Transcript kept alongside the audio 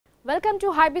Welcome to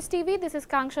HyBiz TV. This is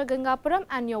Kanksha Gangapuram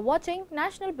and you're watching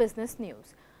National Business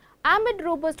News. Amid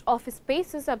robust office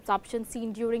spaces absorption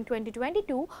seen during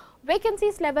 2022,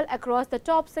 vacancies level across the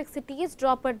top 6 cities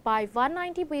dropped by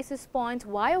 190 basis points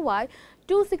YoY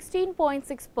to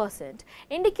 16.6%,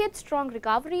 indicates strong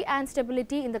recovery and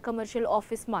stability in the commercial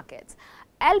office markets.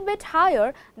 Albeit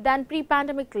higher than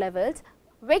pre-pandemic levels,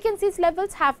 vacancies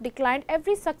levels have declined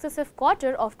every successive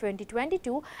quarter of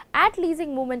 2022 and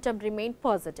leasing momentum remained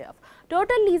positive.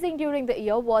 Total leasing during the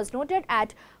year was noted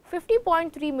at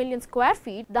 50.3 million square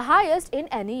feet, the highest in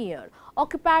any year.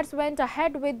 Occupiers went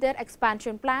ahead with their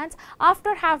expansion plans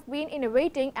after have been in a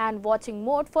waiting and watching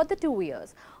mode for the 2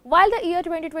 years. While the year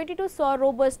 2022 saw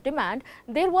robust demand,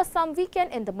 there was some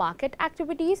weekend in the market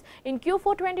activities in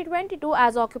Q4 2022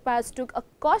 as occupiers took a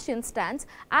cautious stance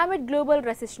amid global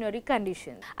recessionary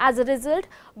conditions. As a result,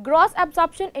 gross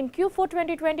absorption in Q4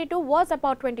 2022 was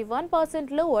about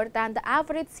 21% lower than the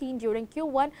average seen during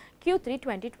Q3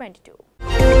 2022.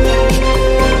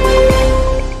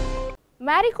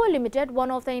 Marico Limited,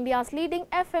 one of India's leading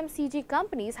FMCG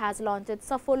companies, has launched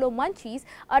Saffola Munchiez,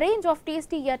 a range of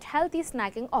tasty yet healthy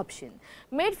snacking options.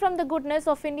 Made from the goodness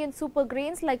of Indian super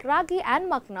grains like Ragi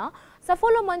and Makhana,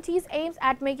 Saffola Munchiez aims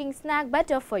at making snack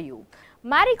better for you.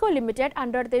 Marico Limited,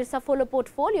 under their Saffola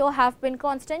portfolio, have been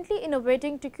constantly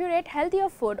innovating to curate healthier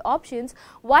food options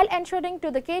while ensuring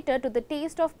to cater to the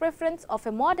taste of preference of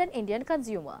a modern Indian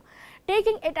consumer.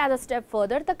 Taking it as a step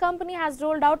further, the company has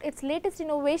rolled out its latest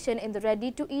innovation in the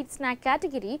ready-to-eat snack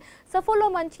category,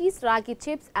 Saffola Munchiez Ragi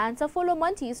Chips and Saffola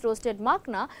Munchiez Roasted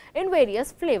Makhana in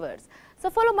various flavors.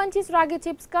 Saffola Munchiez Ragi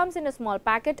Chips comes in a small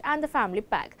packet and the family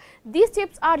pack. These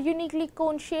chips are uniquely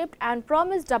cone-shaped and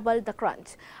promise double the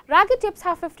crunch. Ragi chips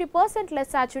have 50% less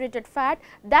saturated fat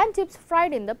than chips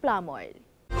fried in the palm oil.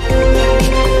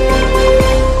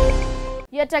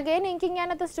 Yet again, inking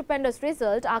another stupendous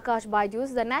result, Aakash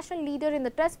BYJU'S, the national leader in the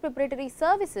test preparatory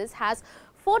services, has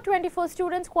 424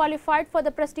 students qualified for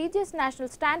the prestigious National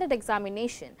Standard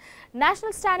Examination.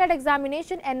 National Standard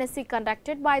Examination NSE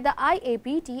conducted by the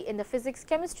IAPT in the physics,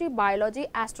 chemistry, biology,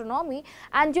 astronomy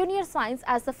and junior science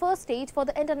as the first stage for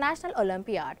the International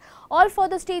Olympiad. All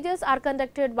further stages are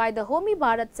conducted by the Homi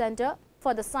Bharat Center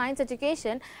for the Science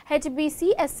Education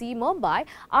HBCSC Mumbai.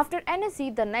 After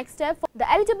NSE, the next step for the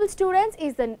eligible students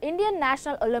is the Indian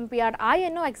National Olympiad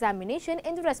INO examination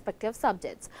in the respective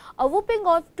subjects. A whopping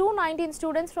of 219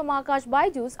 students from Aakash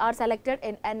BYJU'S are selected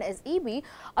in NSEB.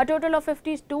 A total of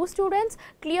 52 students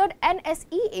cleared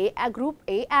NSEA Group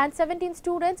A and 17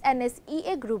 students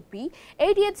NSEA Group B.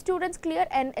 88 students cleared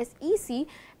NSEC.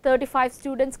 35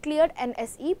 students cleared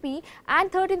NSEP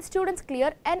and 13 students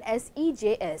cleared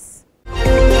NSEJS.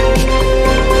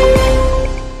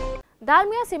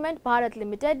 Dalmia Cement Bharat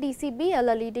Limited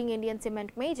DCBL, a leading Indian cement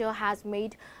major, has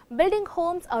made building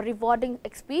homes a rewarding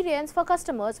experience for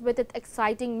customers with its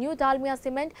exciting new Dalmia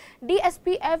Cement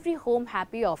DSP Every Home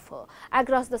Happy offer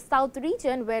across the south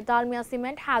region where Dalmia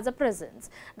Cement has a presence.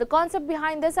 The concept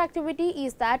behind this activity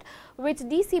is that which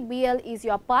DCBL is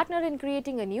your partner in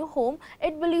creating a new home,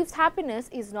 it believes happiness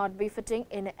is not befitting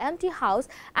in an empty house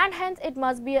and hence it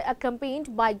must be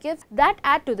accompanied by gifts that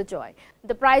add to the joy.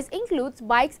 The prize includes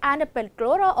bikes and a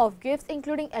plethora of gifts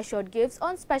including assured gifts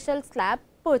on special slab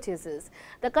purchases.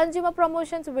 The consumer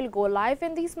promotions will go live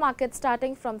in these markets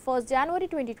starting from 1st January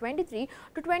 2023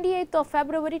 to 28th of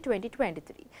February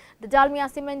 2023. The Dalmia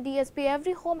Cement DSP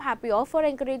Every Home Happy offer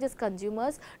encourages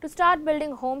consumers to start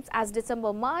building homes as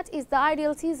December-March is the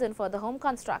ideal season for the home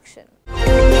construction.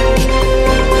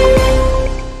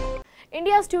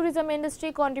 India's tourism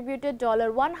industry contributed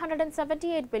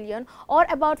 $178 billion or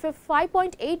about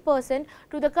 5.8%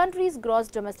 to the country's gross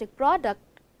domestic product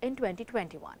in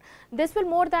 2021. This will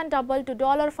more than double to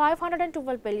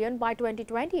 $512 billion by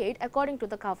 2028 according to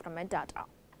the government data.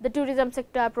 The tourism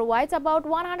sector provides about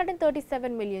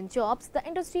 137 million jobs. The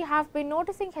industry have been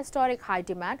noticing historic high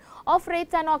demand of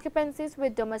rates and occupancies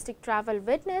with domestic travel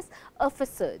witness a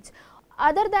surge.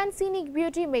 Other than scenic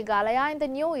beauty, Meghalaya in the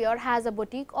new year has a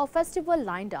boutique of festival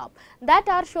lined up that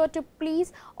are sure to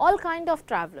please all kind of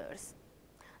travelers.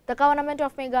 The government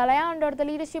of Meghalaya under the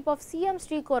leadership of CM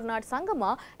Sri Kornad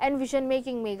Sangama envision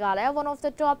making Meghalaya one of the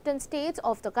top 10 states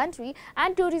of the country,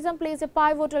 and tourism plays a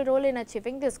pivotal role in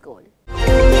achieving this goal.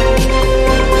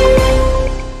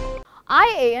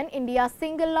 IAN, India's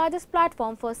single largest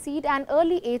platform for seed and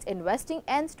early age investing,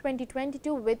 ends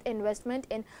 2022 with investment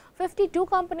in 52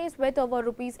 companies with over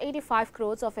Rs 85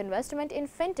 crores of investment in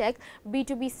fintech,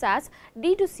 B2B SaaS,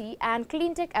 D2C and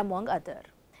cleantech among others.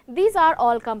 These are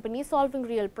all companies solving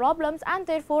real problems and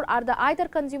therefore are the either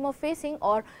consumer facing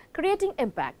or creating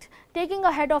impact. Taking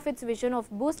ahead of its vision of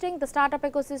boosting the startup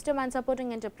ecosystem and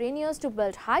supporting entrepreneurs to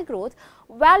build high growth,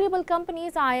 valuable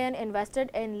companies, ION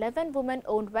invested in 11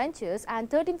 women-owned ventures and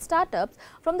 13 startups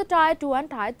from the Tier 2 and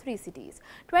Tier 3 cities.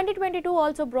 2022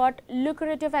 also brought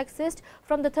lucrative exit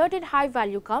from the 13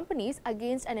 high-value companies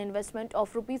against an investment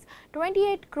of Rs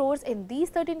 28 crores in these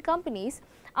 13 companies.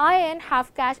 ION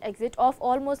have cash exit of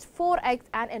almost 4x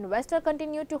and investor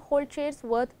continue to hold shares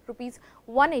worth Rs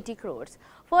 180 crores.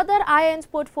 Further, ION's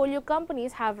portfolio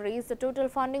companies have raised a total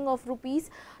funding of Rs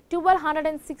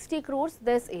 1260 crores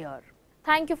this year.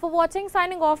 Thank you for watching.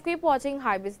 Signing off. Keep watching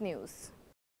HyBiz News.